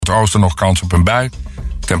noordoosten nog kans op een bui.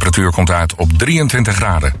 Temperatuur komt uit op 23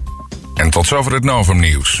 graden. En tot zover het Novum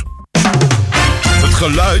nieuws. Het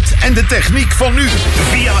geluid en de techniek van nu.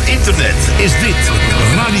 Via internet is dit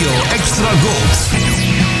Radio Extra Gold.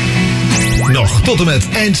 Nog tot en met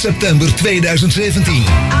eind september 2017.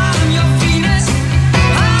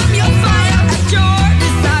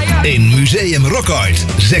 In Museum Rockart,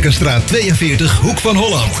 Zekkenstraat 42, Hoek van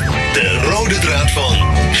Holland. De rode draad van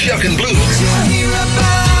Jacques & Blue.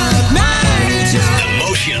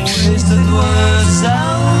 Emotions.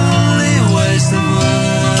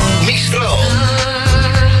 Mistral.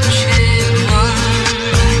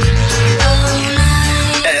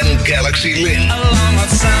 En Galaxy Lin.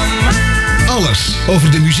 Alles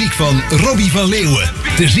over de muziek van Robbie van Leeuwen.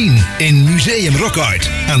 Te zien in Museum Rockart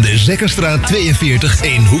aan de Zekkenstraat 42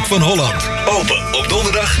 in Hoek van Holland. Open op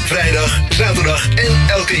donderdag, vrijdag, zaterdag en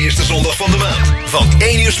elke eerste zondag van de maand. Van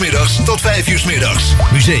 1 uur 's middags tot 5 uur 's middags.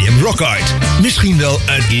 Museum Rockart. Misschien wel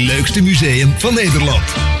het leukste museum van Nederland.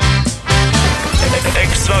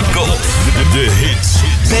 Extra Gold. De hits.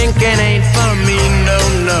 Thinking ain't for me, no,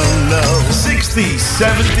 no, no. 60s,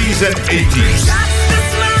 70s en 80s.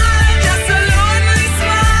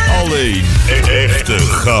 Alleen echte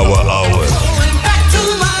gouden ouwe.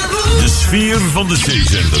 De sfeer van de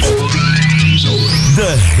zeezenders.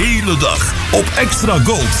 De hele dag op Extra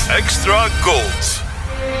Gold. Extra Gold.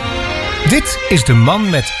 Dit is de man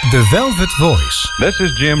met The Velvet Voice. This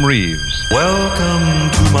is Jim Reeves. Welcome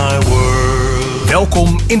to my world.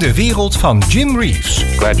 Welkom in de wereld van Jim Reeves.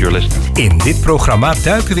 Glad you're listening. In dit programma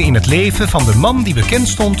duiken we in het leven van de man die bekend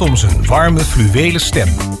stond om zijn warme fluwelen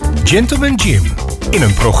stem. Gentleman Jim. In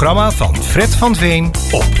een programma van Fred van Veen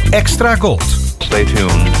op Extra Gold. Stay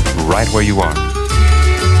tuned right where you are.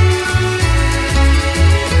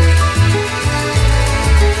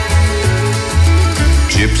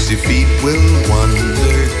 Gypsy feet will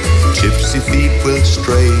wander, gypsy feet will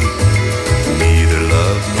stray. Neither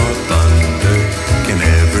love nor thunder can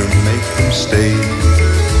ever make them stay.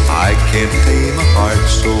 I can't tame a heart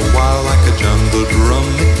so wild like a jungle drum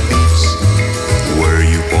that beats. Were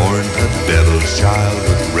you born a devil's child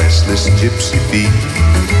with restless gypsy feet?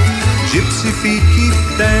 Gypsy feet keep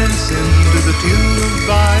dancing to the tune of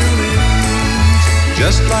violins.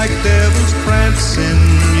 Just like devils prancing,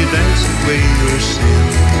 you dance away your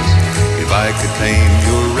sins. If I could tame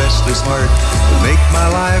your restless heart, it would make my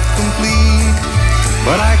life complete.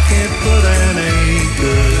 But I can't put an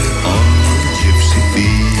anchor on gypsy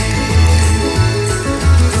feet.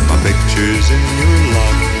 My picture's in your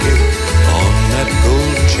locket, on that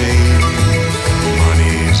gold chain.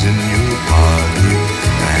 Money's in your pocket,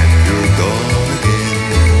 and you're gone again.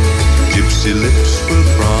 Gypsy lips will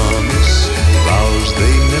promise vows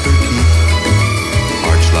they never keep.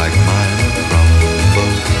 Hearts like mine are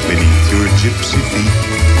crumble beneath your gypsy feet.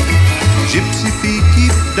 Gypsy feet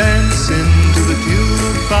keep dancing to the tune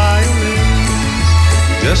of violins.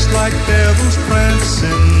 Just like devils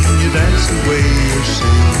prancing, you dance away your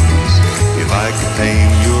sins. If I could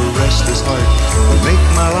tame your restless heart, it would make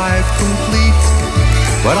my life complete.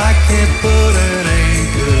 But I can't put an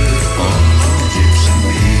anchor on gypsy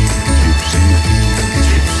feet, gypsy feet,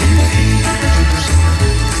 gypsy feet, gypsy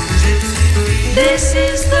feet. This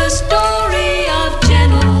is the story of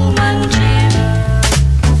Gentleman Jim.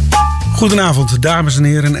 Goedenavond, dames en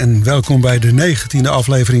heren, en welkom bij de 19e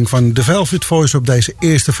aflevering van The Velvet Voice op deze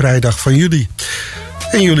eerste vrijdag van juli.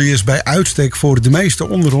 En juli is bij uitstek voor de meesten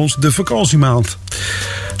onder ons de vakantiemaand.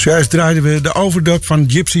 Zojuist draaiden we de overdub van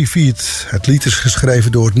Gypsy Feet. Het lied is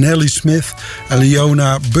geschreven door Nelly Smith en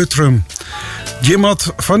Leona Buttram. Jim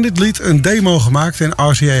had van dit lied een demo gemaakt en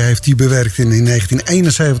RCA heeft die bewerkt en in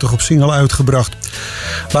 1971 op single uitgebracht.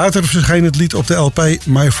 Later verscheen het lied op de LP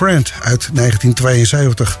My Friend uit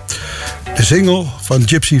 1972. De single van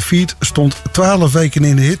Gypsy Feet stond 12 weken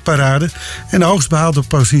in de hitparade en de hoogst behaalde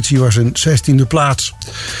positie was een 16e plaats.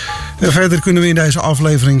 En verder kunnen we in deze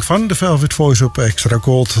aflevering van The Velvet Voice op Extra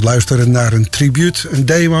Gold luisteren naar een tribute, een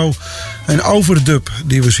demo, een overdub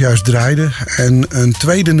die we zojuist draaiden en een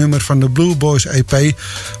tweede nummer van de Blue Boys EP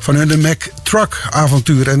van hun Mac Truck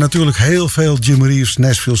avontuur en natuurlijk heel veel Jim Reeves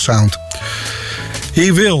Nashville Sound.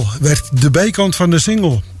 He Will werd de B-kant van de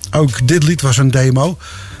single. Ook dit lied was een demo.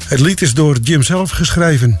 Het lied is door Jim zelf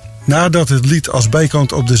geschreven. Nadat het lied als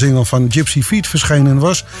B-kant op de single van Gypsy Feet verschenen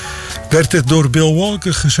was, werd het door Bill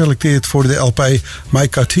Walker geselecteerd voor de LP My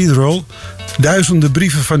Cathedral. Duizenden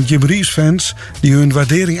brieven van Jim Reeves fans die hun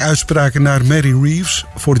waardering uitspraken naar Mary Reeves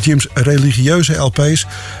voor Jim's religieuze LP's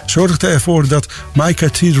zorgden ervoor dat My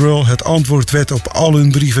Cathedral het antwoord werd op al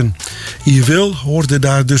hun brieven. He Will hoorde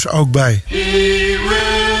daar dus ook bij. He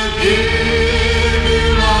will give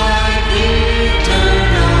you life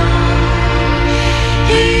eternal.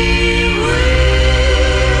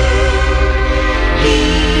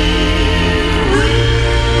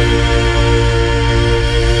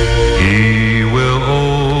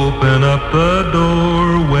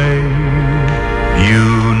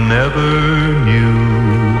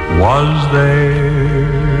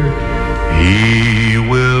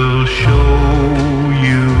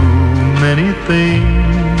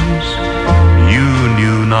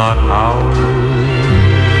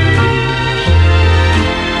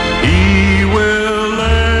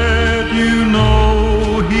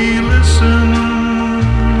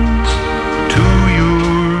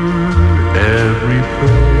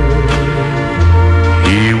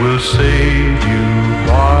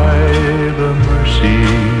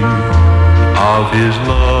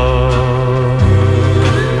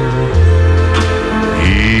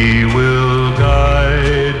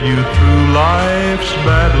 life's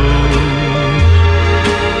battles.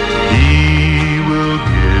 He will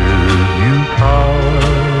give you power.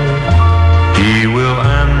 He will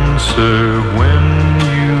answer when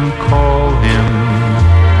you call him,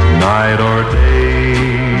 night or day.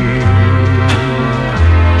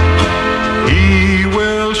 He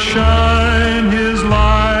will shine his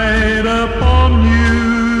light upon you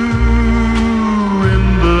in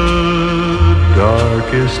the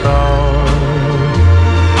darkest hour.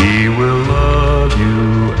 He will love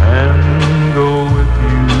you and go with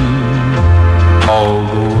you all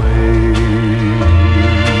the way.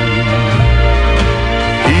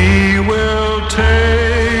 He will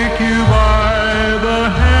take you by the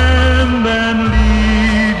hand and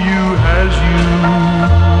lead you as you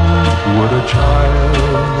would a child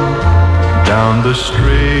down the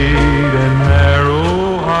straight and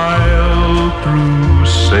narrow aisle through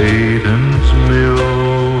Satan's mill.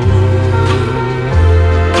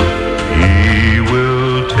 He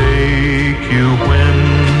will take you when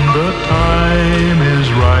the time is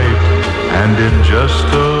right, and in just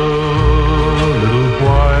a little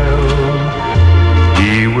while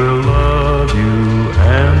he will love you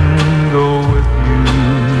and go with you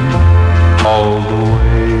all the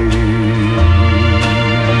way.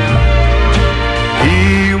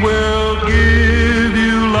 He will give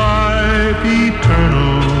you life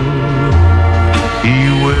eternal. He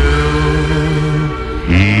will,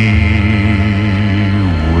 he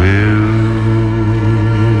will.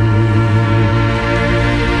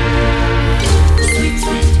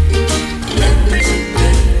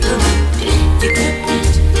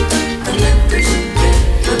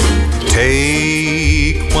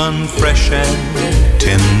 Take one fresh and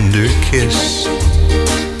tender kiss.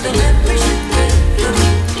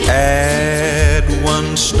 Add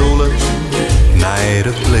one stolen night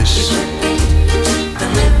of bliss.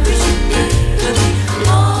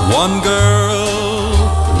 One girl,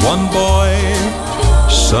 one boy,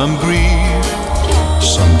 some grief,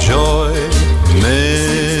 some joy.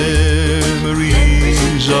 Memories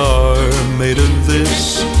are made of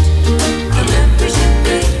this.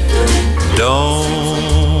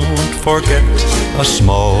 Don't forget a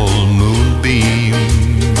small moonbeam.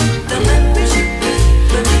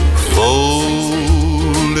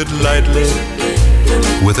 Fold it lightly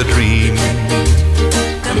with a dream.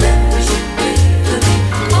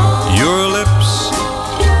 Your lips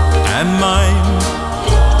and mine,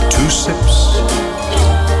 2 sips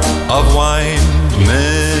of wine.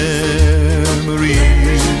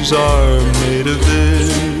 Memories are made of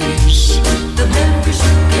this.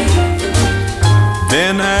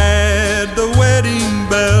 Then add the wedding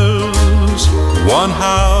bells, one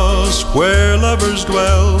house where lovers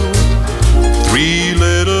dwell, 3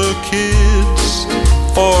 little kids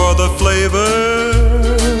for the flavor.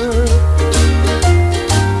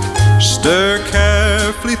 Stir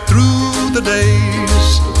carefully through the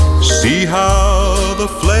days, see how the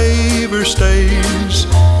flavor stays.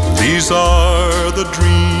 These are the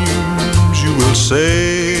dreams you will savor,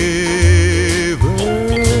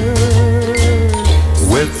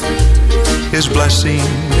 with his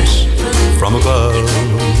blessings from above.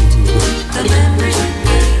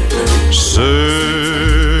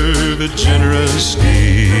 Serve it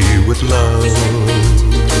generously with love.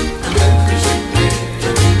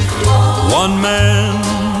 One man,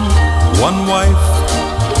 one wife,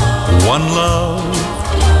 one love.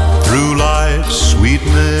 Through life's sweet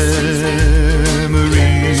memories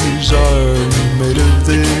are made of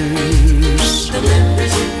this.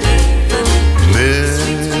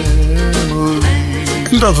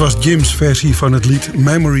 En dat was Jim's versie van het lied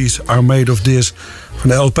Memories Are Made of This van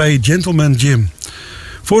de LP Gentleman Jim.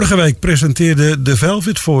 Vorige week presenteerde The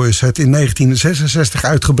Velvet Voice het in 1966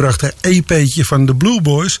 uitgebrachte EP'tje van de Blue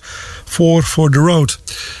Boys, For the Road.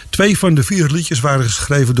 2 van de 4 liedjes waren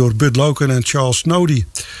geschreven door Bud Logan en Charles Snowdy.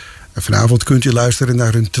 En vanavond kunt u luisteren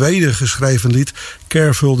naar hun tweede geschreven lied,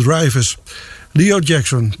 Careful Drivers. Leo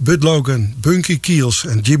Jackson, Bud Logan, Bunky Keels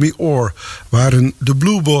en Jimmy Orr waren de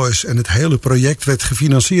Blue Boys en het hele project werd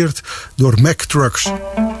gefinancierd door Mack Trucks.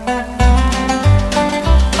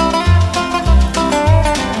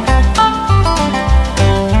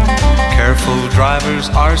 Careful drivers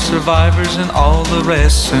are survivors and all the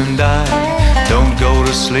rest soon die. Don't go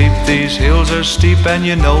to sleep, these hills are steep and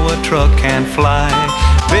you know a truck can't fly.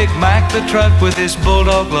 Big Mac the truck with his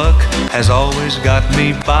bulldog luck has always got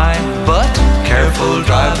me by. But careful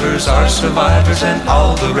drivers are survivors and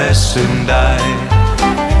all the rest soon die.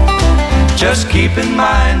 Just keep in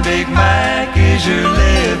mind Big Mac is your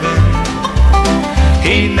living.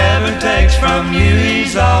 He never takes from you,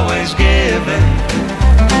 he's always giving.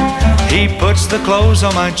 He puts the clothes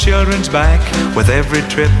on my children's back with every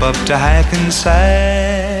trip up to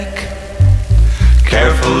Hackensack.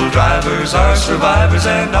 Careful drivers are survivors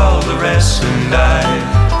and all the rest soon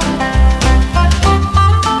die.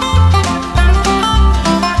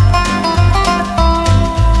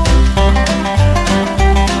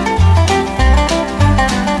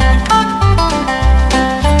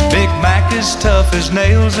 Big Mac is tough as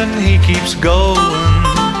nails and he keeps going.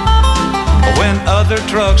 When other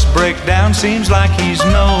trucks break down, seems like he's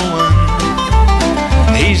knowing.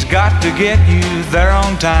 He's got to get you there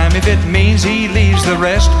on time if it means he leaves the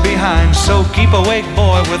rest behind. So keep awake,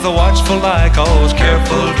 boy, with a watchful eye, 'cause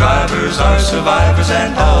careful drivers are survivors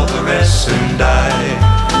and all the rest soon die.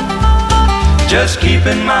 Just keep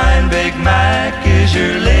in mind, Big Mac is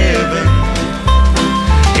your living.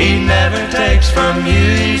 He never takes from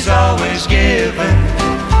you, he's always giving.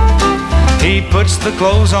 He puts the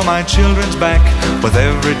clothes on my children's back with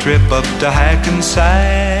every trip up to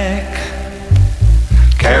Hackensack.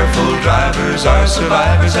 Careful drivers are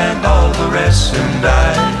survivors and all the rest soon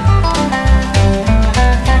die.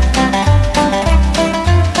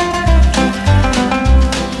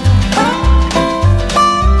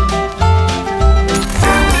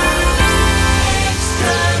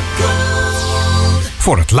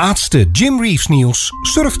 Voor het laatste Jim Reeves nieuws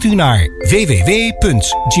surft u naar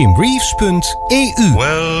www.jimreeves.eu.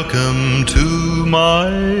 Welcome to my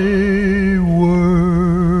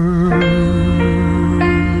world.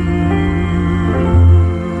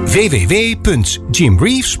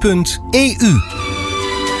 www.jimreeves.eu.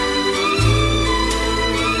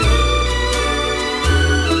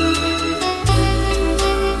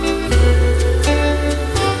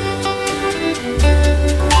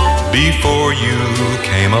 Before you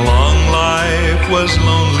came along, life was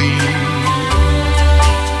lonely.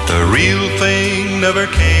 The real thing never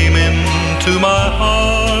came into my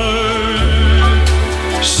heart.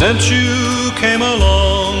 Since you came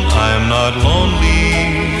along, I'm not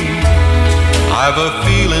lonely. I've a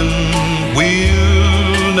feeling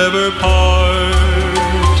we'll never part.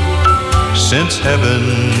 Since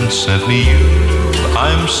heaven sent me you,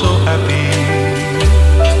 I'm so happy.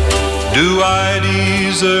 Do I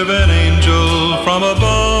deserve an angel from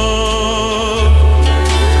above?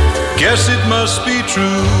 Guess it must be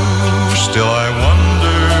true, still I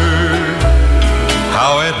wonder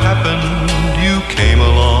how it happened you came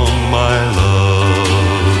along, my love.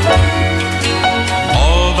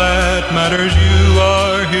 All that matters, you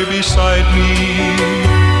are here beside me.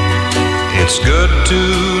 It's good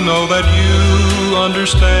to know that you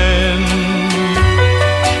understand.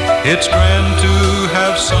 It's grand to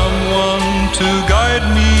have someone to guide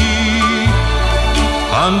me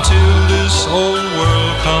until this old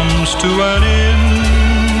world comes to an end.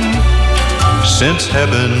 Since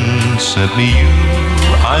heaven sent me you,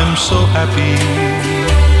 I'm so happy.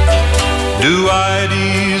 Do I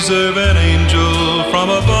deserve an angel from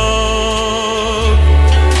above?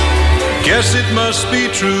 Guess it must be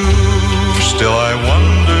true, still I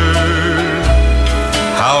wonder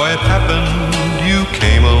how it happened you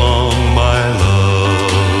came along, my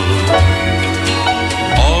love.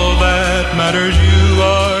 All that matters, you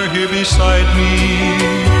are here beside me.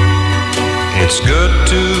 It's good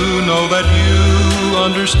to know that you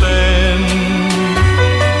understand.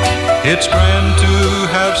 It's grand to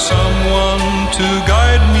have someone to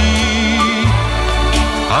guide me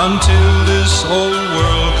until this old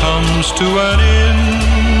world comes to an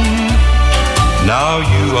end. Now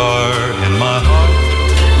you are in my heart,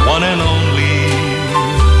 one and only.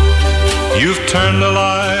 You've turned the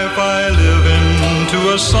life I live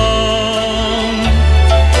into a song.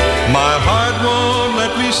 My heart won't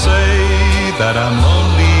let me say that I'm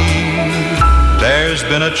lonely. There's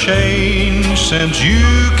been a change since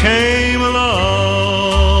you came along.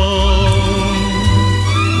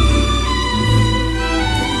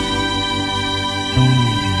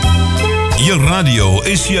 Je radio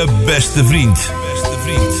is je beste vriend.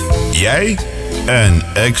 Jij en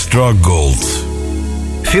Extra Gold.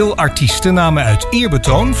 Veel artiesten namen uit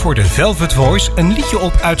eerbetoon voor de Velvet Voice een liedje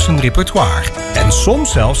op uit zijn repertoire. En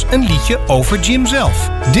soms zelfs een liedje over Jim zelf.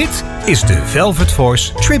 Dit is de Velvet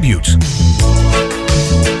Voice Tribute.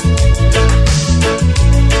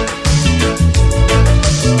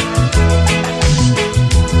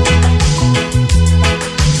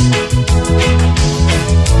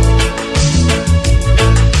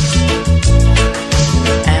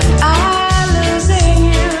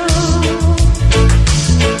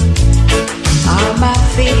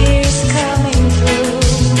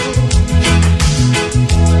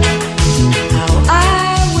 How I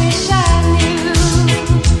wish I knew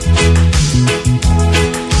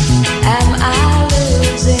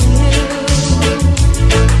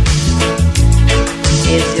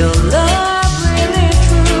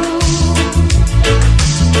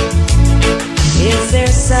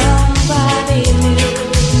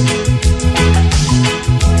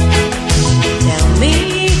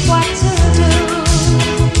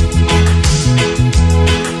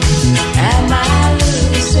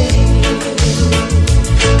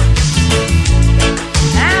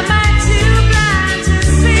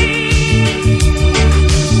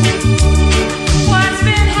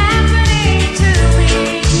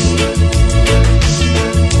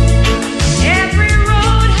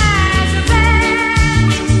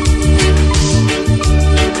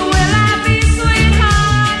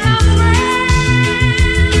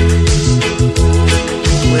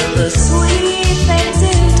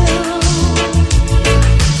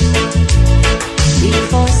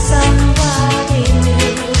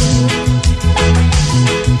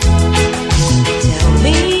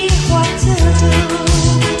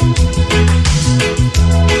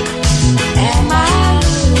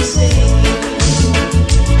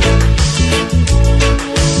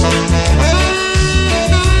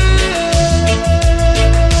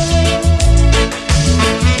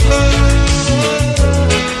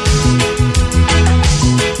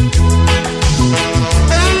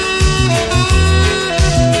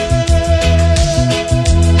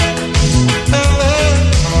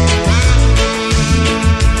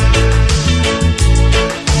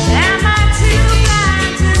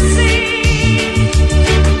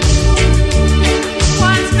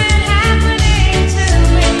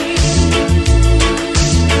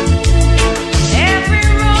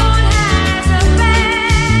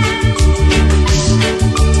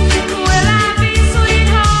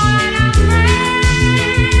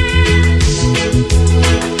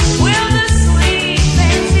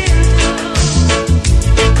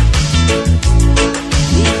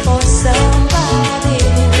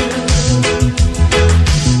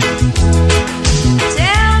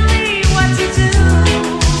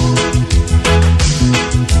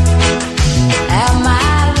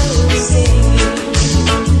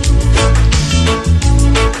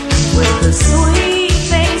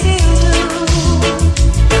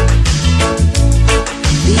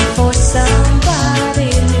somebody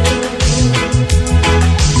new.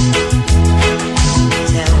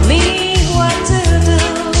 Tell me what to do.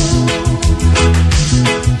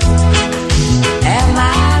 Am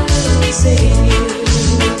I losing you?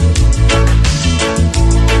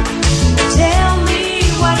 Tell me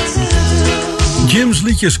what to do. Jim's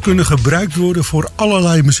liedjes kunnen gebruikt worden voor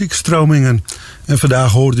allerlei muziekstromingen. En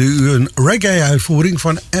vandaag hoorde u een reggae-uitvoering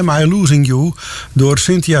van Am I Losing You door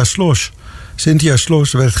Cynthia Slosh. Cynthia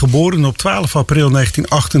Slosh werd geboren op 12 april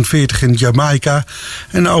 1948 in Jamaica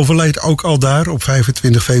en overleed ook al daar op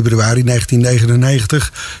 25 februari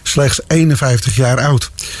 1999, slechts 51 jaar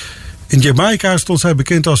oud. In Jamaica stond zij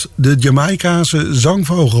bekend als de Jamaicaanse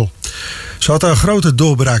zangvogel. Ze had een grote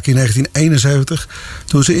doorbraak in 1971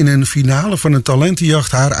 toen ze in een finale van een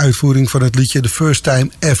talentenjacht haar uitvoering van het liedje The First Time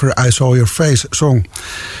Ever I Saw Your Face zong.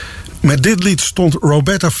 Met dit lied stond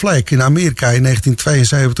Roberta Flack in Amerika in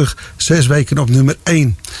 1972 6 weken op nummer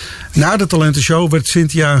 1. Na de talentenshow werd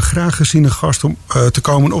Cynthia een graag geziene gast om te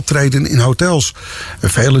komen optreden in hotels.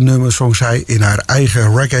 Vele nummers zong zij in haar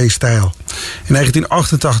eigen reggae-stijl. In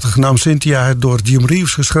 1988 nam Cynthia het door Jim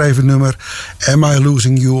Reeves geschreven nummer Am I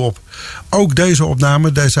Losing You op. Ook deze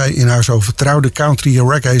opname deed zij in haar zo vertrouwde country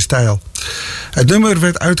reggae-stijl. Het nummer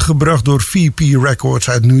werd uitgebracht door VP Records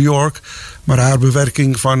uit New York, maar haar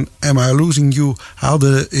bewerking van Am I Losing You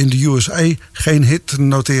haalde in de USA geen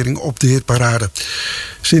hitnotering op de hitparade.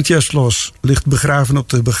 Cynthia Slosh ligt begraven op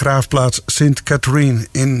de begraafplaats St. Catherine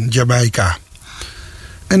in Jamaica.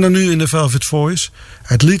 En dan nu in de Velvet Voice.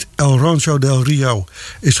 Het lied El Rancho del Rio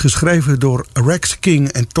is geschreven door Rex King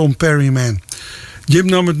en Tom Perryman. Jim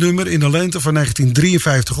nam het nummer in de lente van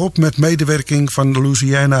 1953 op met medewerking van de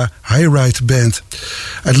Louisiana High-Ride Band.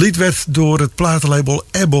 Het lied werd door het platenlabel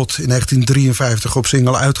Abbott in 1953 op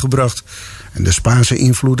single uitgebracht. En de Spaanse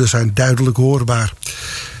invloeden zijn duidelijk hoorbaar.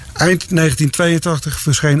 Eind 1982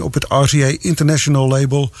 verscheen op het RCA International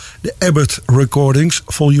label de Abbott Recordings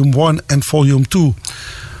Volume 1 en Volume 2.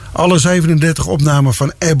 Alle 37 opnamen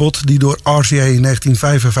van Abbott die door RCA in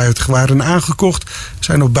 1955 waren aangekocht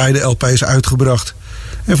zijn op beide LP's uitgebracht.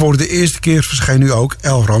 En voor de eerste keer verscheen nu ook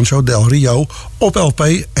El Rancho del Rio op LP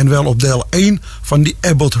en wel op deel 1 van die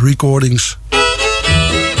Abbott Recordings.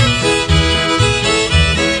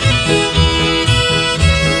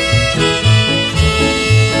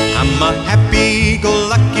 I'm a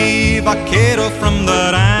happy-go-lucky vaquero from the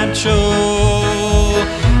rancho.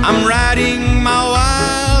 I'm riding my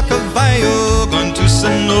wild caballo going to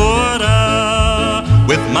Sonora.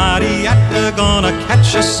 With Marietta gonna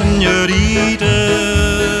catch a señorita.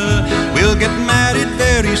 We'll get married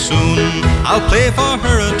very soon. I'll play for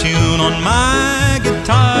her a tune on my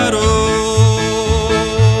guitar.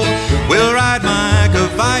 We'll ride my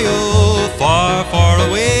caballo far, far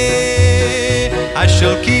away. I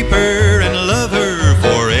shall keep her and love her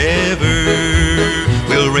forever.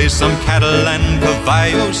 We'll raise some cattle and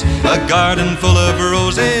caballos, a garden full of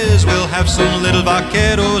roses. We'll have some little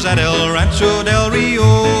vaqueros at El Rancho del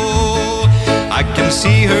Rio. I can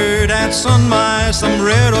see her dance on my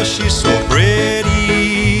sombrero. She's so pretty.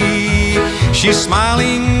 She's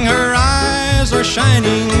smiling, her eyes are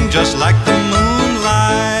shining just like the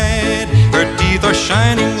moonlight. Her teeth are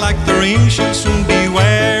shining like the ring she'll soon be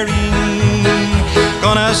wearing.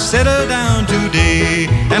 Gonna settle down today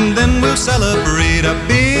and then we'll celebrate a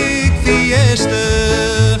big fiesta.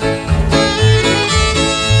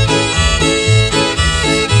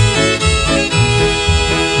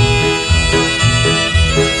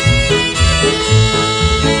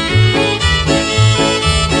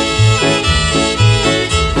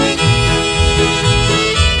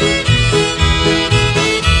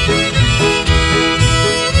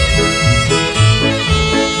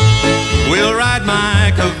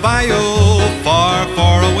 Caballo far,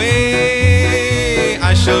 far away.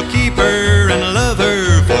 I shall keep her and love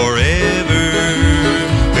her forever.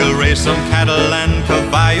 We'll raise some cattle and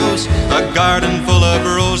caballos, a garden full of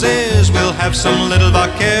roses. We'll have some little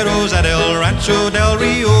vaqueros at El Rancho del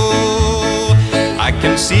Rio. I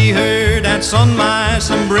can see her dance on my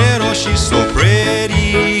sombrero. She's so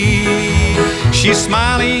pretty. She's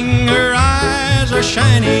smiling, her eyes are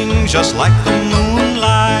shining just like the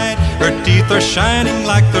moonlight. Her teeth are shining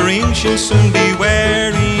like the ring she'll soon be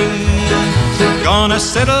wearing. Gonna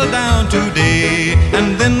settle down today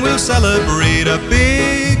and then we'll celebrate a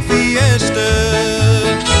big fiesta.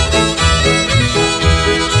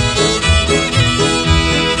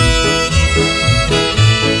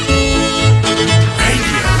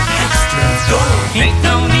 Ain't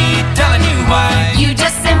no need telling you why. You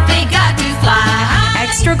just simply got to fly.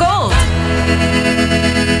 Extra Gold.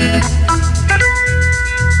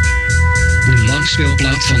 De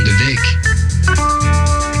langspeelplaat van de week.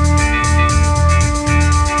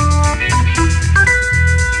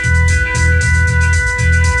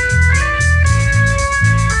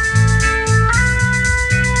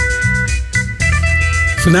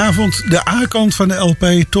 Vanavond de A-kant van de LP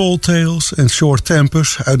Tall Tales and Short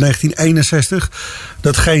Tempers uit 1961...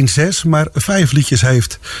 dat geen 6, maar 5 liedjes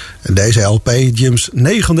heeft. En deze LP, Jim's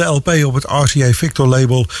 9e LP op het RCA Victor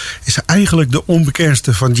label... is eigenlijk de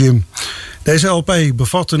onbekendste van Jim. Deze LP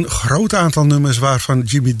bevat een groot aantal nummers waarvan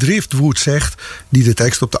Jimmy Driftwood zegt... die de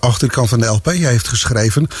tekst op de achterkant van de LP heeft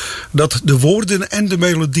geschreven... dat de woorden en de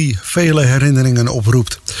melodie vele herinneringen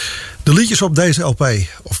oproept. De liedjes op deze LP,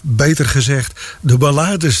 of beter gezegd de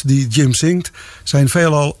ballades die Jim zingt... zijn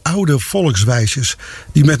veelal oude volkswijsjes...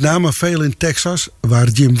 die met name veel in Texas, waar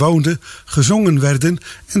Jim woonde, gezongen werden...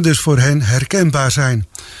 en dus voor hen herkenbaar zijn.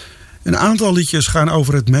 Een aantal liedjes gaan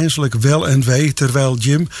over het menselijk wel en wee... terwijl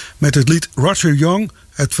Jim met het lied Roger Young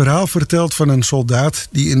het verhaal vertelt van een soldaat...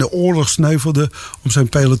 die in de oorlog sneuvelde om zijn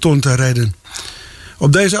peloton te redden.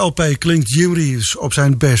 Op deze LP klinkt Jim Reeves op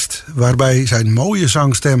zijn best... waarbij zijn mooie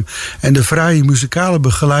zangstem en de fraaie muzikale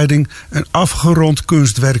begeleiding... een afgerond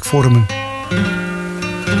kunstwerk vormen.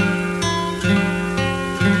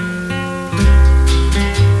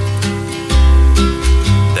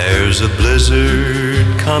 There's a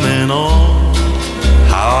blizzard coming on.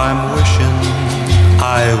 How I'm wishing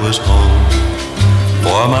I was home.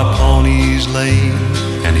 For my pony's lame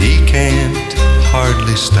and he can't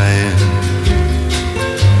hardly stand.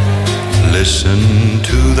 Listen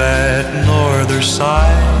to that norther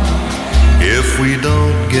sigh. If we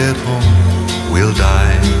don't get home, we'll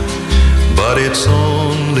die. But it's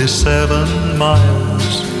only 7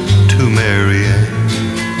 miles to Marianne.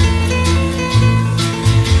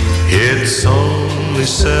 It's only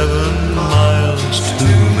 7 miles to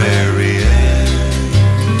Marianne.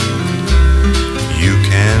 You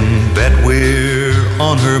can bet we're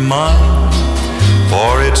on her mind,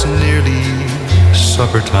 for it's nearly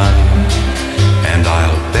supper time. And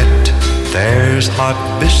I'll bet there's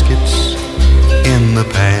hot biscuits in the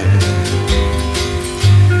pan.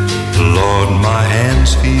 Lord, my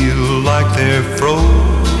hands feel like they're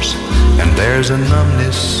froze, and there's a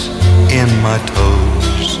numbness in my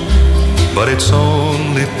toes. But it's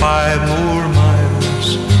only 5 more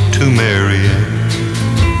miles to Marianne.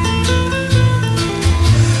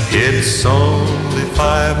 It's only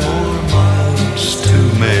 5 more miles to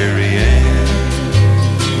Marianne.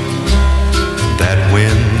 That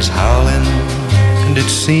wind's howling and it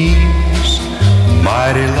seems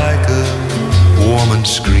mighty like a woman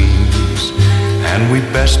screams. And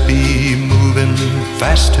we'd best be moving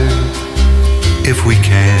faster if we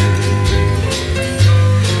can.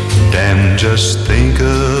 And just think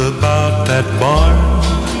about that barn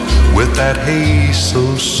with that hay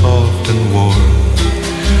so soft and warm.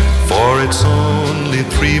 For it's only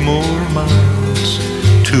 3 more miles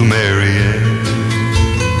to Marianne.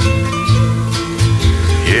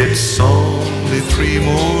 It's only 3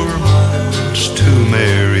 more miles to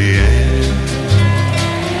Marianne.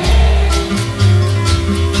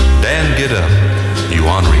 Dan, get up, you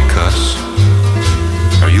ornery cuss,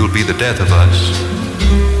 or you'll be the death of us.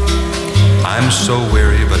 I'm so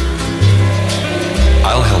weary, but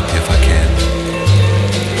I'll help you if I can.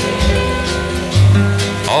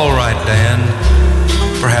 All right, Dan,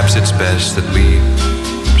 perhaps it's best that we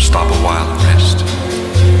stop a while and rest.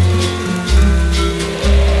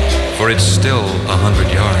 For it's still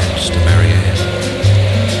 100 yards to Marianne.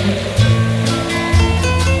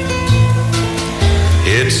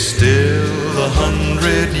 It's still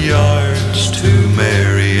 100 yards to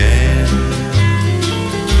Marianne.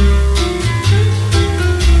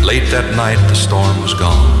 Late that night the storm was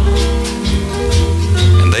gone,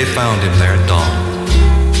 and they found him there at dawn.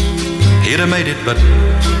 He'd have made it, but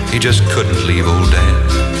he just couldn't leave old Dan.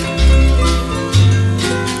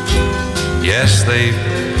 Yes, they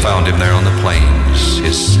found him there on the plains,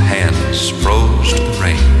 his hands froze to the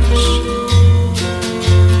reins.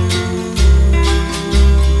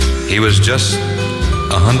 He was just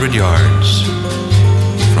 100 yards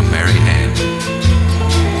from Marianne.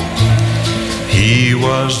 He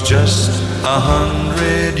was just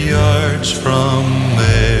 100 yards from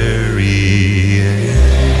Marianne.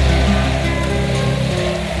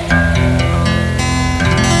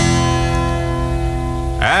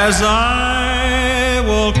 As I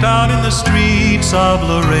walked out in the streets of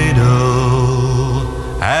Laredo,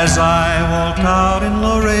 as I walked out in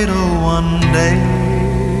Laredo one day,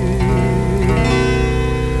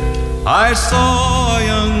 I saw a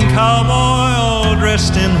young cowboy all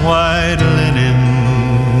dressed in white linen,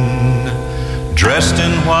 dressed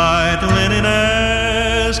in white linen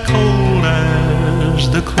as cold as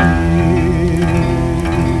the clay.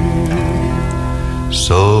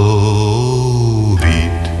 So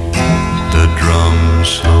beat the drum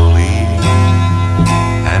slowly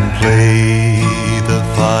and play the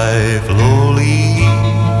fife lowly.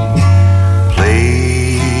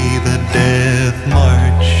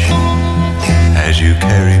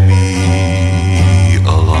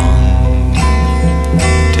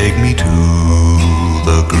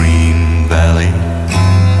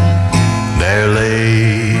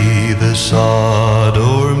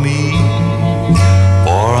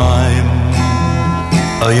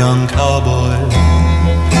 a young cowboy,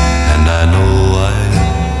 and I know I've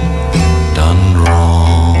done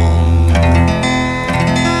wrong.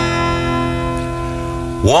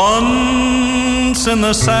 Once in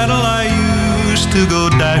the saddle I used to go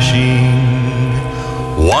dashing.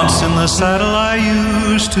 Once in the saddle I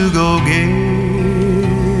used to go gay.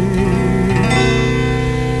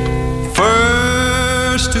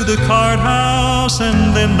 First to the card house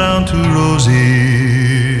and then down to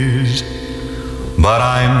Rosie's. But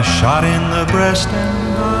I'm shot in the breast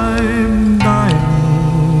and I'm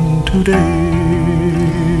dying today.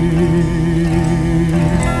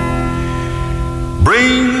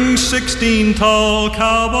 Bring 16 tall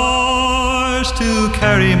cowboys to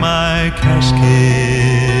carry my casket.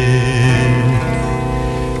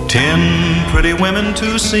 10 pretty women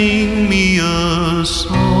to sing me a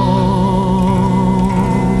song.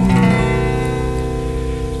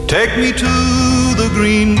 Take me to the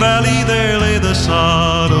Green Valley, there lay the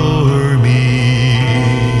sod over me.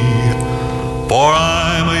 For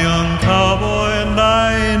I'm a young cowboy and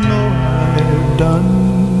I know I've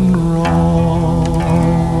done wrong.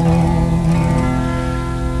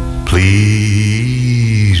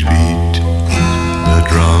 Please beat the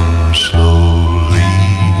drum slowly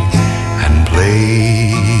and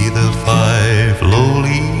play the fife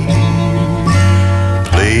lowly.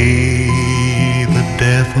 Play the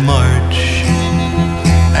death march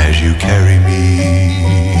as you carry me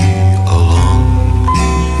along.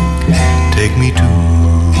 Take me to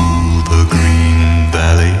the Green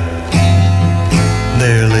Valley,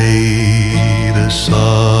 there lay the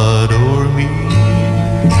sod o'er me.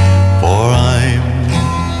 For I'm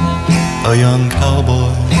a young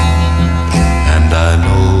cowboy and I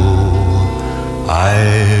know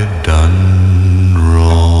I've done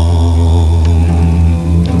wrong.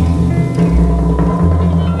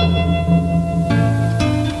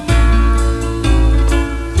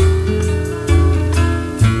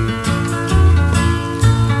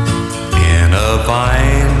 In a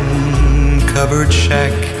vine-covered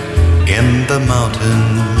shack in the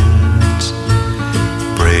mountains,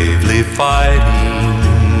 bravely fighting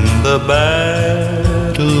the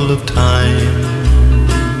battle of time,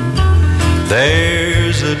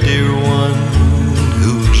 there's a dear one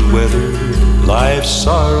who's weathered life's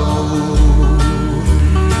sorrow.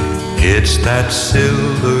 It's that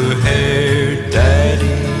silver-haired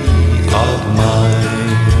daddy of mine.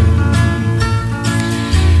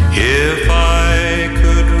 If I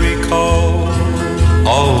could recall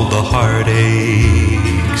all the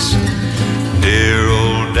heartaches, dear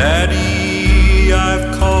old daddy,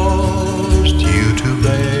 I've caused you to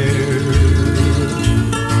bear.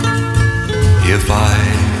 If I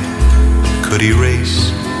could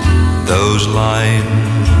erase those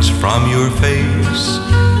lines from your face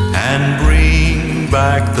and bring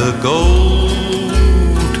back the gold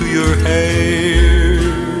to your hair,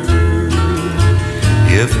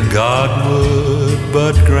 if God would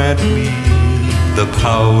but grant me the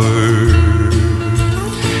power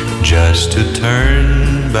just to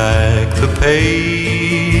turn back the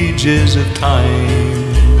pages of time,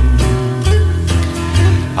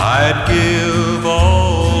 I'd give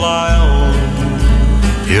all I own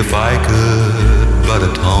if I could but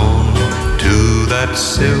atone to that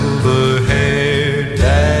silver-haired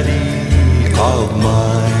daddy of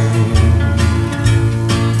mine.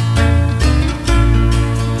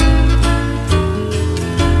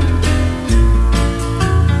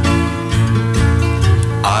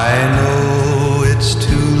 I know it's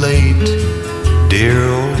too late, dear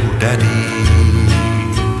old daddy,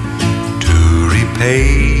 to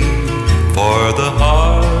repay for the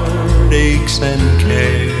heartaches and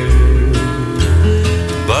care.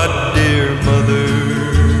 But dear mother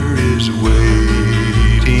is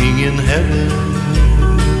waiting in heaven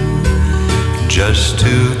just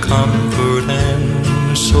to comfort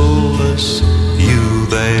and solace you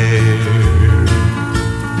there.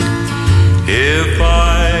 If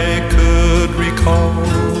I could recall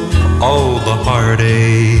all the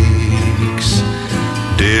heartaches,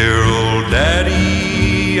 dear old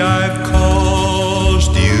daddy, I've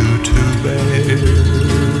caused you to bear.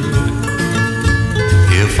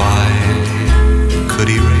 If I could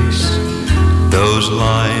erase those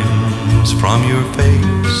lines from your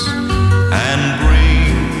face and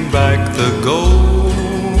bring back the gold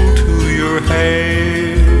to your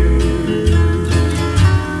hair,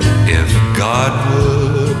 if God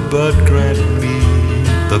would but grant me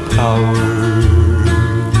the power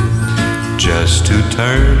just to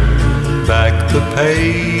turn back the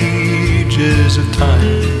pages of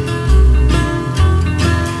time,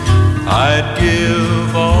 I'd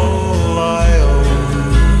give all I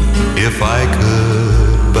own if I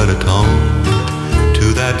could but atone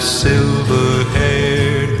to that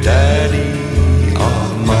silver-haired daddy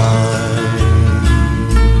of mine.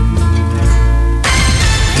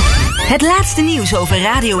 Het laatste nieuws over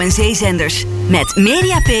radio- en zeezenders. Met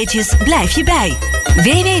Mediapages blijf je bij.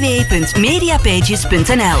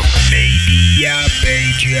 www.mediapages.nl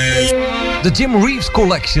Mediapages. The Jim Reeves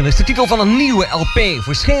Collection is de titel van een nieuwe LP,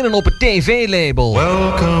 verschenen op het TV-label.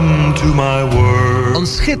 Welcome to my world. Een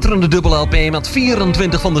schitterende dubbel LP met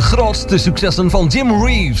 24 van de grootste successen van Jim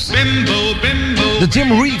Reeves. Bimbo, bimbo. De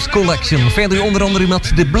Jim Reeves Collection, verder onder andere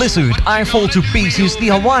met The Blizzard, I Fall to Pieces,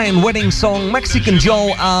 The Hawaiian Wedding Song, Mexican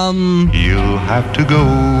Joe aan... You'll have to go.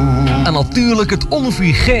 En natuurlijk het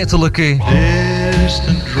onvergetelijke...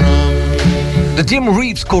 Distant drum. De Jim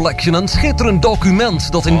Reeves Collection, een schitterend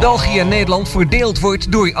document dat in België en Nederland verdeeld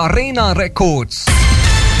wordt door Arena Records.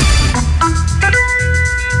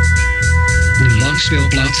 De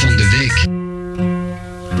langspeelplaat van de week.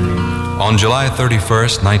 On July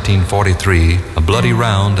 31st, 1943, a bloody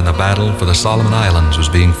round in the battle for the Solomon Islands was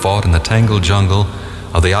being fought in the tangled jungle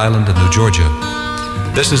of the island of New Georgia.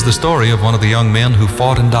 This is the story of one of the young men who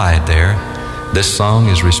fought and died there. This song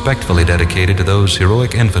is respectfully dedicated to those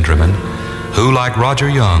heroic infantrymen who, like Roger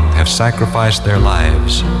Young, have sacrificed their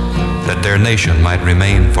lives that their nation might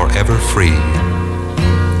remain forever free.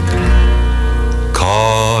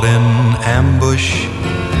 Caught in ambush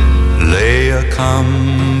lay a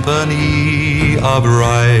company of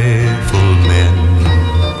riflemen,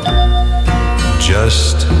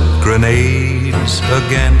 just grenades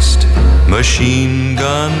against machine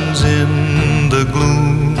guns in the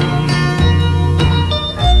gloom.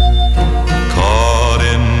 Caught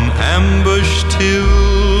in ambush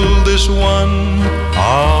till this one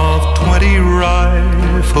of 20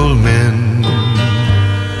 riflemen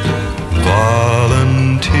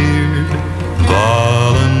volunteered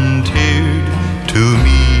to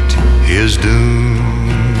meet his doom.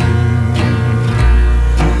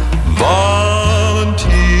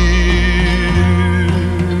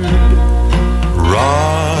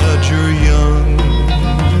 Roger Young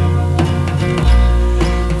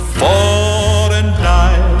fought and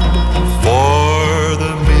died for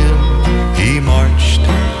the men he marched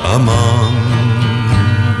among.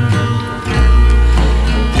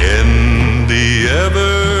 In the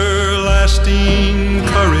everlasting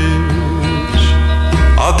courage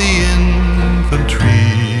of the infantry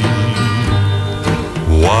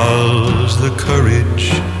was the courage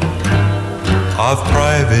of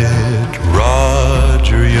Private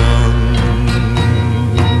Roger Young.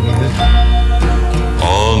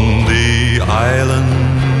 On the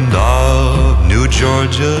island of New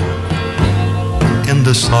Georgia in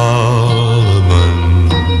the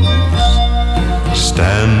Solomons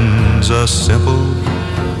stands a simple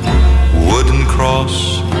wooden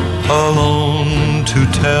cross alone to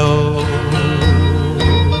tell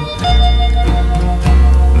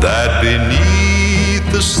that beneath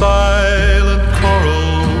the silent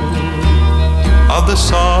coral of the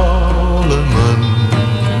Solomons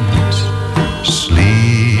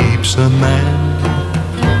sleeps a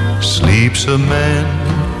man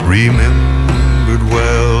remembered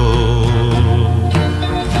well.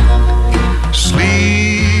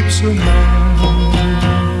 Sleeps a man,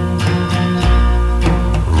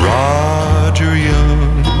 Roger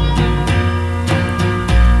Young,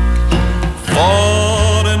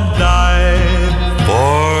 fought and died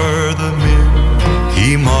for the men he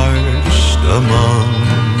marched among.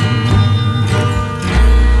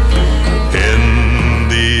 In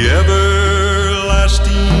the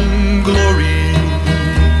everlasting glory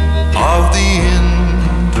of the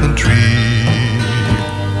infantry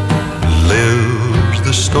lives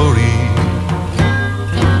the story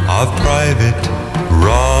of Private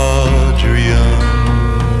Roger Young.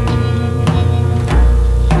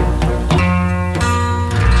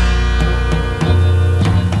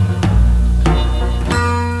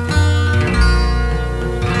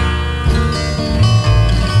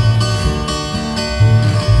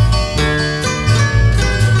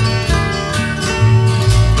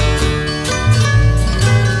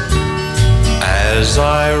 As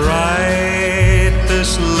I write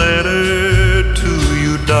this letter to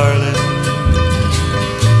you, darling,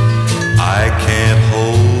 I can't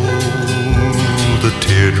hold the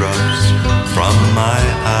teardrops from my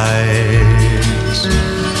eyes.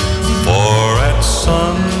 For at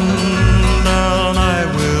sundown I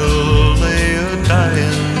will lay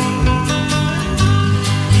a-dying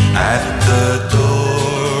at the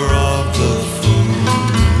door of the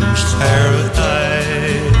fool's paradise.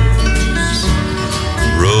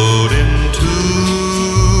 Rode into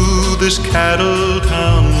this cattle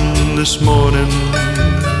town this morning,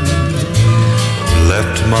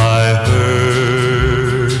 left my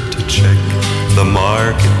herd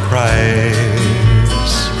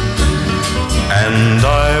price. And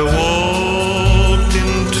I walked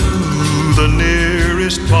into the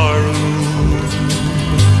nearest barroom.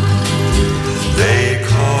 They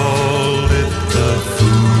called it the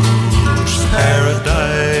Fool's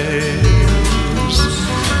Paradise.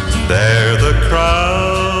 There the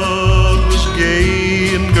crowd was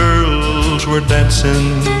gay and girls were dancing,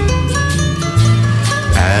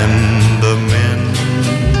 and the men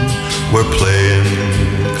were playing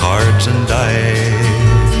cards and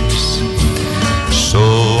dice. So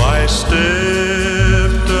I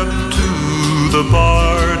stepped up to the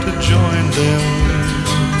bar to join them.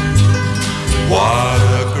 What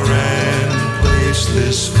a grand place,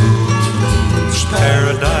 this Fool's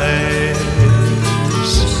Paradise.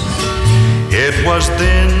 It was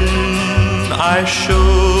then I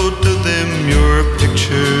showed to them your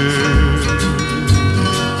picture.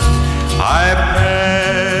 I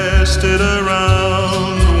passed it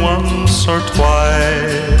around once or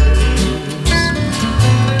twice.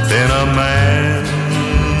 Then a man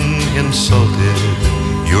insulted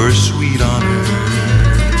your sweet honor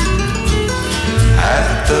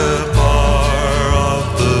at the bar of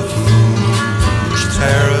the Fool's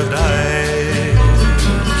Paradise.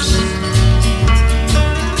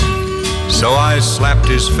 So I slapped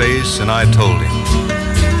his face and I told him,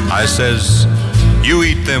 I says, you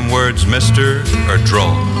eat them words, mister, or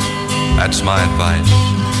draw. That's my advice.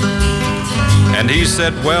 And he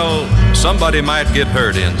said, well, somebody might get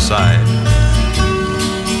hurt inside,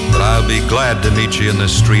 but I'll be glad to meet you in the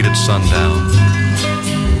street at sundown.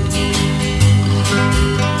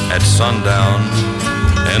 At sundown,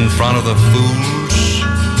 in front of the Fool's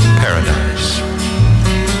Paradise.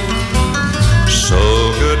 So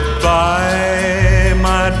goodbye,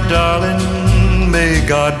 my darling, may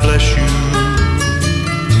God bless you.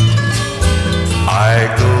 I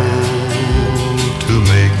go to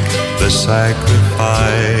make the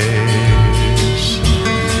sacrifice.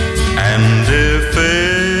 And if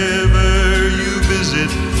ever you visit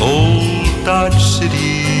old Dodge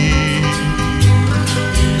City,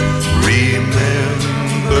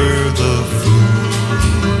 remember the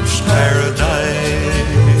Fool's Paradise.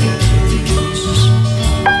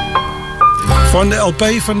 Van de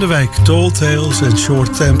LP van de week, Tall Tales and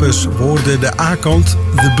Short Tempers, hoorde de A-kant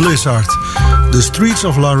The Blizzard. The Streets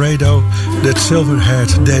of Laredo, That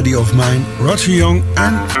Silver-Haired Daddy of Mine, Roger Young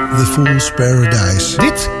en The Fool's Paradise.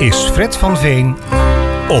 Dit is Fred van Veen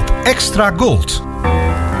op Extra Gold.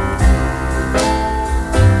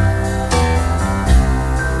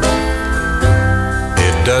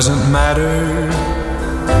 It doesn't matter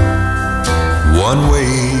one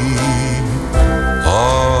way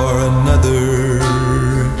or another,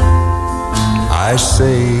 I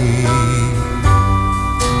say,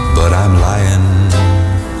 but I'm lying.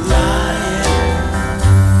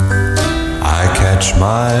 I catch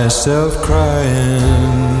myself crying.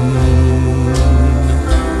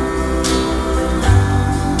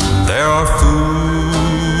 There are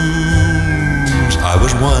fools, I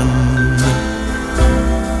was one,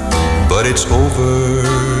 but it's over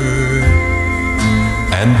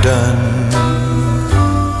and done,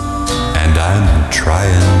 and I'm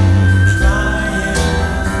trying.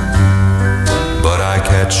 But I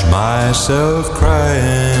catch myself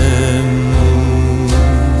crying.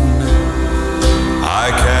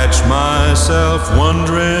 I catch myself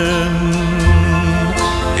wondering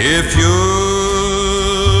if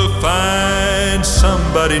you'll find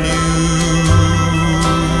somebody new.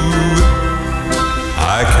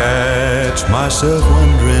 I catch myself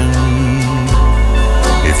wondering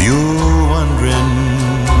if you're wondering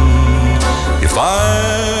if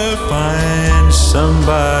I find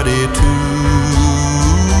somebody too.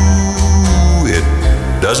 It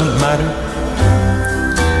doesn't matter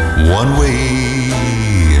one way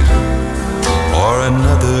or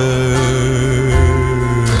another,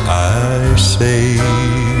 I say,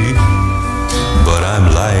 but I'm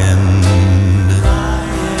lying.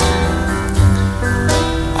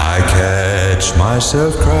 I catch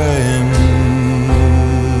myself crying.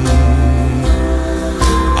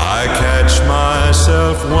 I catch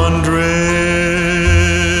myself wondering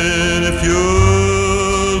if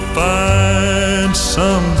you'll find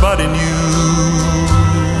somebody new.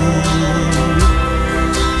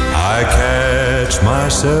 I catch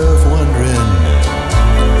myself wondering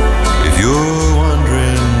if you're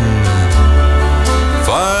wondering if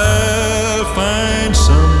I'll find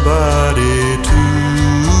somebody too.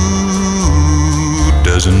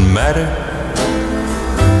 Doesn't matter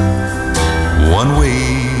one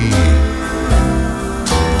way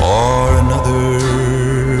or another,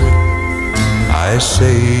 I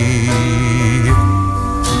say,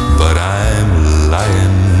 but I'm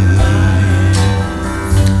lying.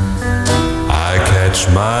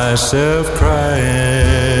 catch myself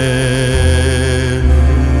crying.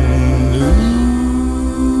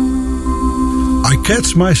 I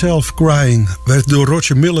Catch Myself Crying werd door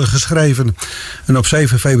Roger Miller geschreven. En op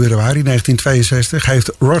 7 februari 1962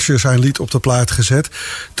 heeft Roger zijn lied op de plaat gezet,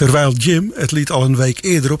 terwijl Jim het lied al een week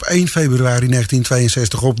eerder op 1 februari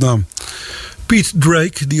 1962 opnam. Pete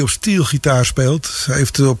Drake, die op steelgitaar speelt,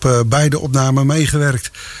 heeft op beide opnamen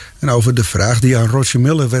meegewerkt. En over de vraag die aan Roger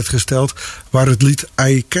Miller werd gesteld, waar het lied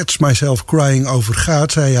I Catch Myself Crying over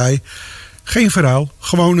gaat, zei hij: geen verhaal,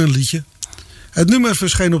 gewoon een liedje. Het nummer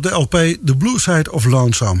verscheen op de LP The Blue Side of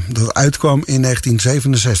Lonesome, dat uitkwam in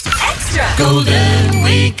 1967. Extra Golden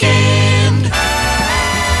Weekend.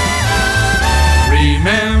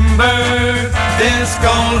 Remember this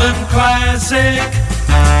golden classic.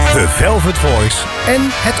 The Velvet Voice en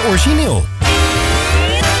het origineel.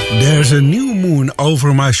 There's a New Moon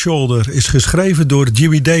Over My Shoulder is geschreven door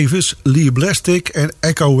Jimmy Davis, Lee Blastic en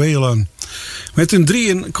Echo Whelan. Met hun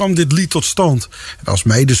drieën kwam dit lied tot stand. En als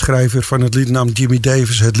medeschrijver van het lied nam Jimmy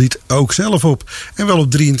Davis het lied ook zelf op. En wel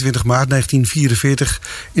op 23 maart 1944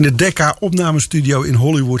 in de Decca opnamestudio in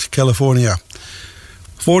Hollywood, California.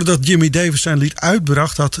 Voordat Jimmy Davis zijn lied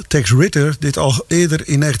uitbracht, had Tex Ritter dit al eerder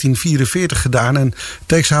in 1944 gedaan. En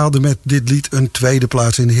Tex haalde met dit lied een tweede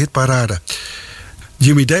plaats in de hitparade.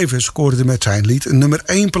 Jimmy Davis scoorde met zijn lied een nummer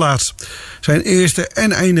 1 plaats. Zijn eerste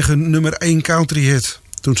en enige nummer 1 country hit.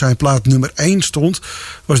 Toen zijn plaat nummer 1 stond,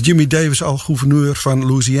 was Jimmy Davis al gouverneur van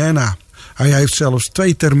Louisiana. Hij heeft zelfs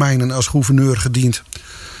 2 termijnen als gouverneur gediend.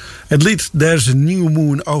 Het lied There's a New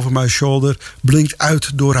Moon Over My Shoulder blinkt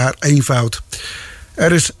uit door haar eenvoud.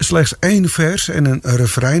 Er is slechts 1 vers en een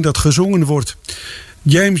refrein dat gezongen wordt.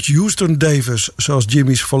 James Houston Davis, zoals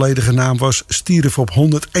Jimmy's volledige naam was, stierf op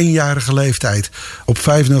 101-jarige leeftijd op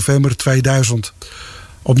 5 november 2000.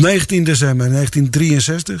 Op 19 december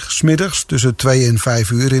 1963, 's middags tussen 2 en 5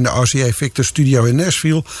 uur in de RCA Victor Studio in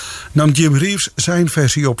Nashville, nam Jim Reeves zijn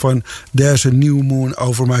versie op van There's a New Moon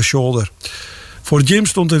Over My Shoulder. Voor Jim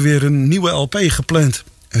stond er weer een nieuwe LP gepland.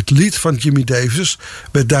 Het lied van Jimmy Davis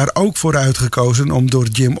werd daar ook voor uitgekozen om door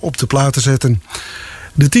Jim op de plaat te zetten.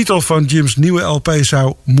 De titel van Jim's nieuwe LP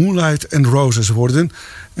zou Moonlight and Roses worden.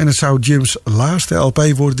 En het zou Jim's laatste LP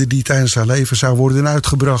worden die tijdens zijn leven zou worden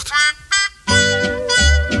uitgebracht.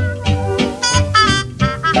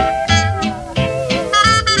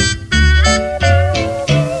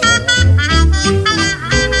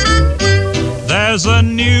 There's a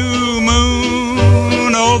new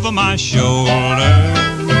moon over my shoulder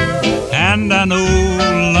and an old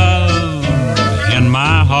love in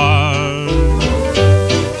my heart.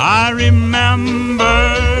 I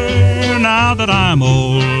remember now that I'm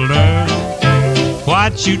older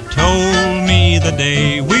what you told me the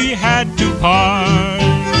day we had to part.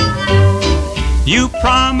 You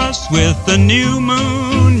promised with the new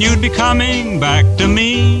moon you'd be coming back to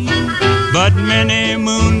me. But many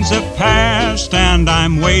moons have passed and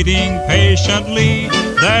I'm waiting patiently.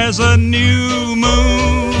 There's a new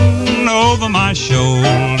moon over my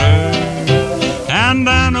shoulder and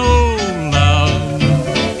an old love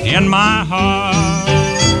in my heart.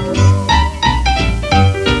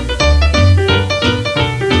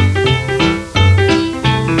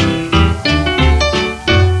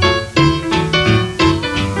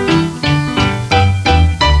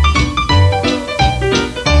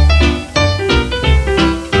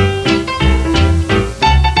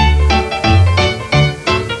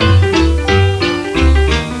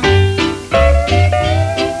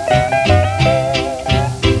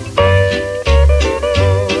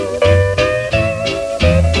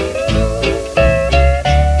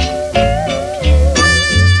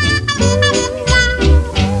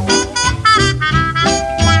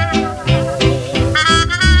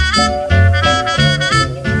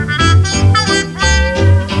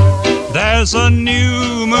 There's a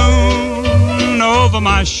new moon over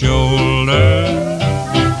my shoulder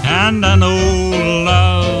and an old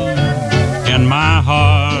love in my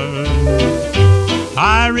heart.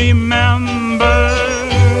 I remember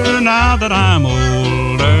now that I'm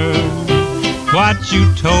older what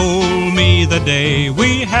you told me the day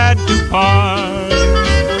we had to part.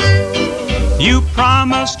 You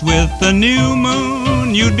promised with the new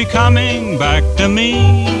moon you'd be coming back to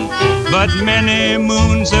me. But many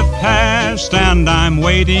moons have passed and I'm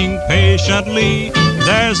waiting patiently.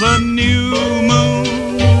 There's a new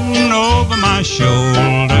moon over my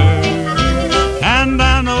shoulder and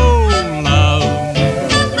an old love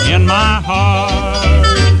in my heart.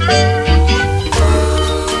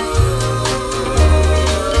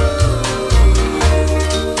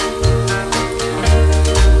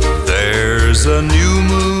 There's a new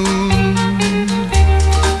moon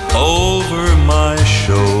over my shoulder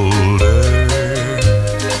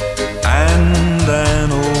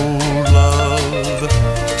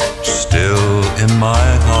in my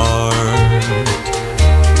heart.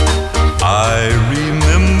 I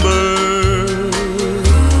remember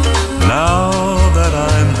now that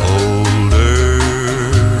I'm older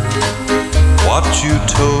what you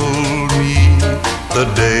told me the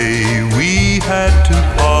day we had to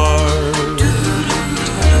part.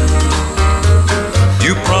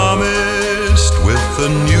 You promised with the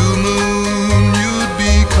new moon you'd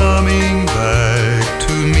be coming back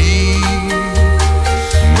to me.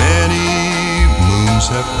 Many moons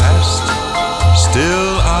have passed,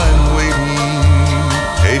 still I'm waiting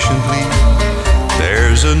patiently.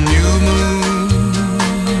 There's a new moon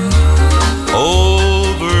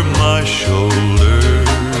over my shoulder,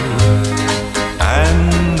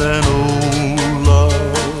 and an old love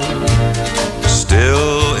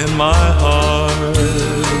still in my heart.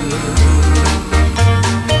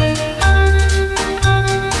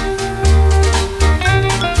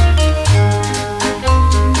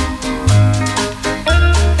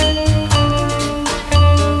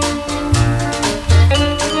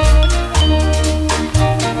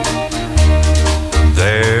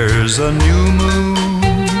 There's a new moon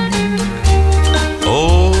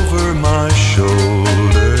over my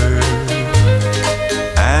shoulder,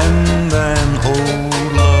 and an old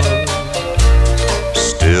love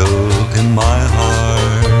still in my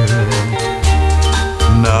heart.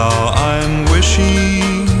 Now I'm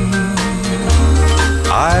wishing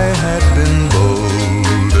I had been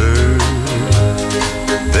bolder,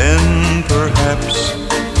 then perhaps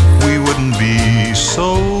we wouldn't be so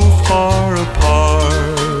far apart.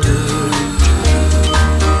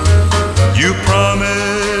 You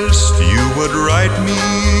promised you would write me,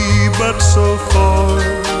 but so far,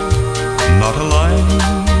 not a line.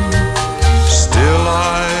 Still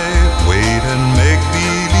I wait and make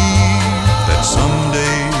believe that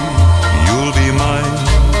someday you'll be mine.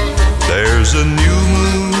 There's a new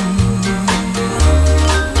moon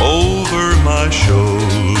over my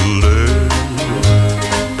shoulder,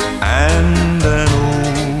 and an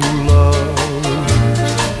old love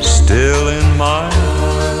still in my heart.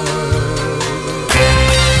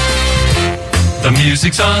 The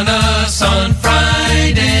music's on us on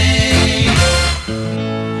Friday.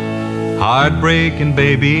 Heartbreaking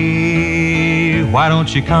baby, why don't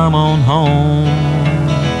you come on home?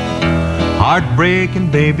 Heartbreaking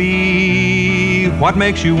baby, what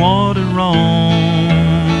makes you want to roam?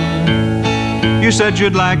 You said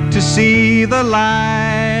you'd like to see the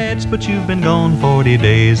lights, but you've been gone 40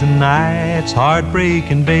 days and nights.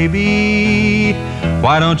 Heartbreaking baby,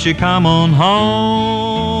 why don't you come on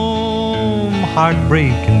home?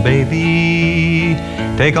 Heartbreaking baby,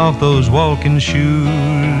 take off those walking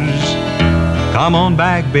shoes. Come on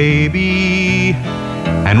back baby,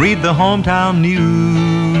 and read the hometown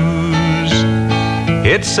news.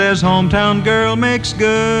 It says hometown girl makes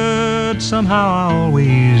good. Somehow I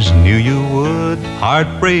always knew you would.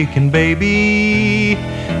 Heartbreaking baby,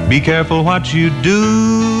 be careful what you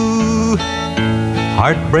do.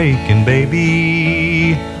 Heartbreaking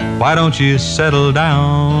baby, why don't you settle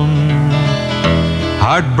down?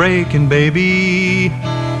 Heartbreaking baby,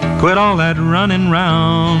 quit all that running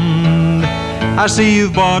round. I see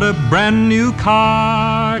you've bought a brand new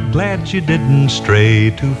car. Glad you didn't stray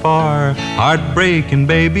too far. Heartbreaking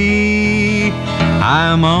baby,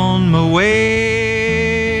 I'm on my way.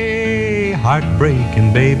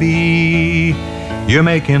 Heartbreaking baby, you're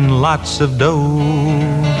making lots of dough.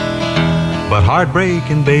 But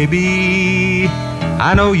heartbreaking baby,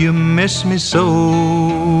 I know you miss me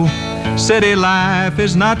so. City life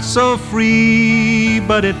is not so free,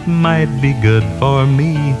 but it might be good for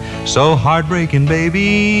me. So heartbreaking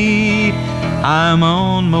baby, I'm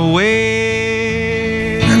on my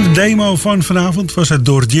way. En de demo van vanavond was het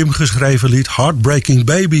door Jim geschreven lied Heartbreaking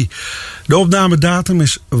Baby. De opnamedatum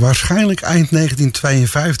is waarschijnlijk eind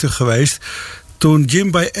 1952 geweest, toen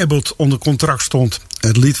Jim bij Abbott onder contract stond.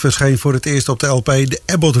 Het lied verscheen voor het eerst op de LP de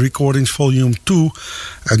Abbott Recordings Volume 2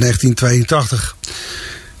 uit 1982.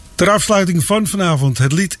 Ter afsluiting van vanavond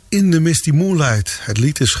het lied In the Misty Moonlight. Het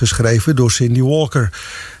lied is geschreven door Cindy Walker.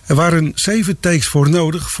 Er waren 7 takes voor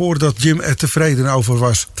nodig voordat Jim er tevreden over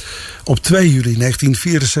was. Op 2 juli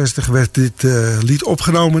 1964 werd dit lied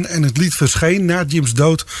opgenomen en het lied verscheen na Jim's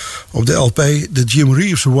dood op de LP The Jim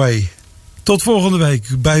Reeves Way. Tot volgende week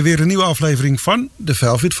bij weer een nieuwe aflevering van The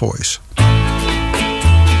Velvet Voice.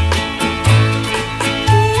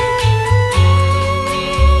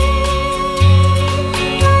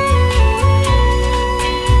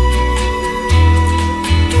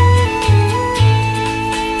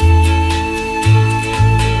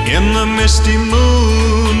 In the misty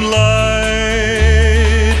moonlight,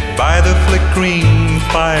 by the flickering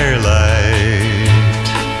firelight,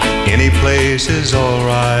 any place is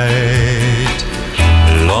alright,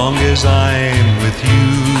 long as I'm with you.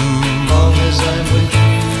 Long as I'm with you.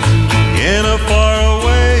 In a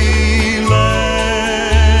faraway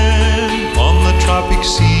land, on the tropic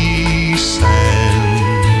sea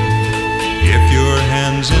sand, if your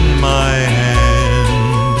hand's in my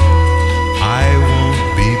hand, I won't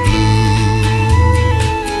be blue.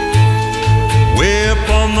 Way up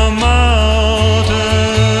on the mountain,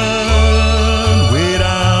 way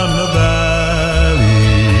down the valley,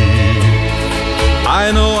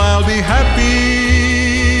 I know I'll be happy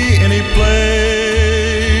any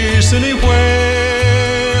place,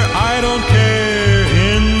 anywhere, I don't care.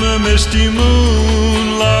 In the misty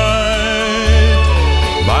moonlight,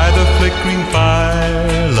 by the flickering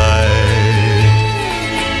firelight,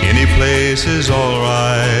 any place is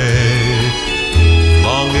alright,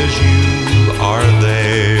 long as you are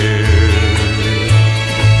there.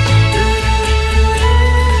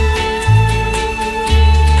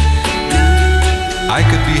 I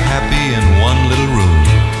could be happy in one little room,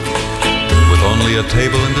 with only a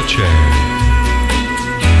table and a chair.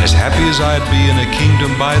 As happy as I'd be in a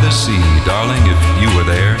kingdom by the sea, darling, if you were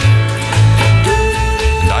there.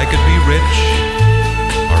 And I could be rich,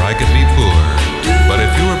 or I could be poor, but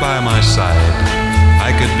if you were by my side,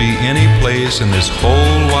 I could be any place in this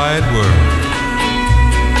whole wide world,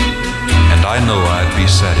 and I know I'd be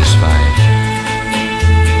satisfied.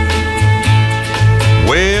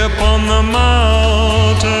 Way up on the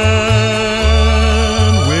mountain,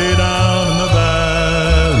 way down in the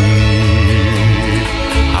valley,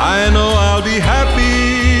 I know I'll be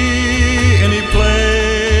happy any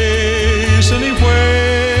place,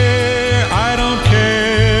 anywhere, I don't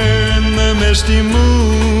care. In the misty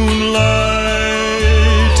moonlight,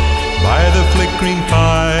 by the flickering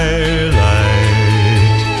firelight,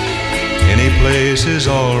 any place is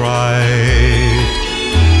alright,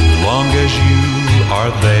 long as you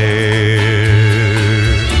are there.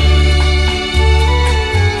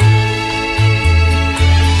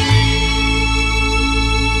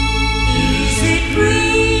 Is it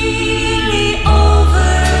really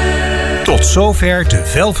over? Tot zover de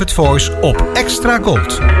Velvet Voice op Extra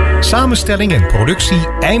Gold. Samenstelling en productie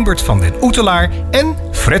Eimbert van den Oetelaar en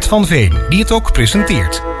Fred van Veen, die het ook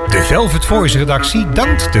presenteert. De Velvet Voice-redactie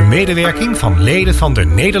dankt de medewerking van leden van de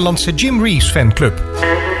Nederlandse Jim Reeves fanclub.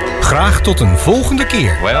 Graag tot een volgende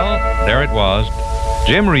keer. Well, there it was.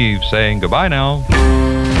 Jim Reeves saying goodbye now.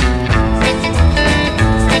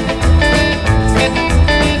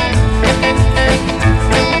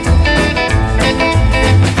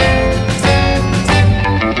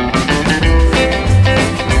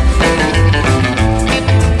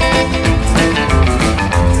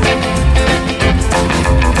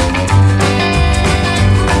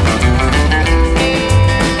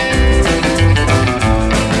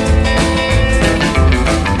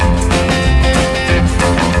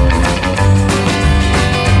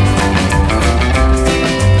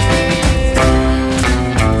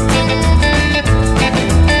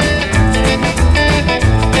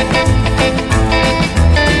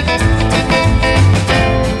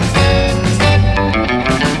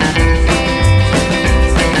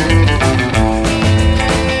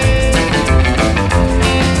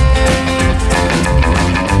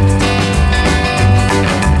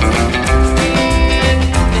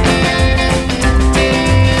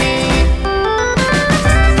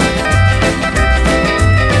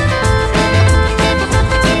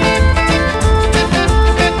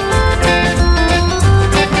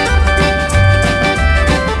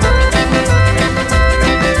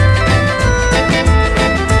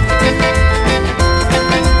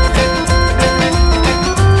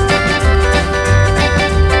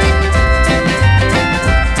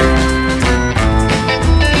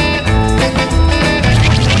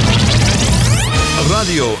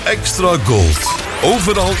 Extra Gold.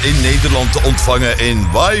 Overal in Nederland te ontvangen in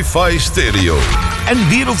wifi stereo. En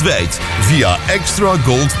wereldwijd via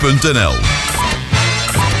extragold.nl.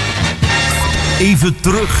 Even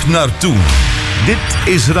terug naar toen.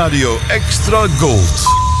 Dit is Radio Extra Gold.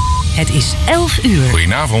 Het is 11 uur.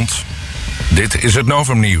 Goedenavond. Dit is het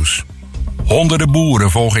Novum Nieuws. Honderden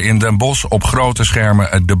boeren volgen in Den Bosch op grote schermen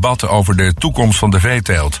het debat over de toekomst van de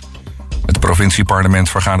veeteelt. Het provincieparlement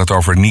vergadert over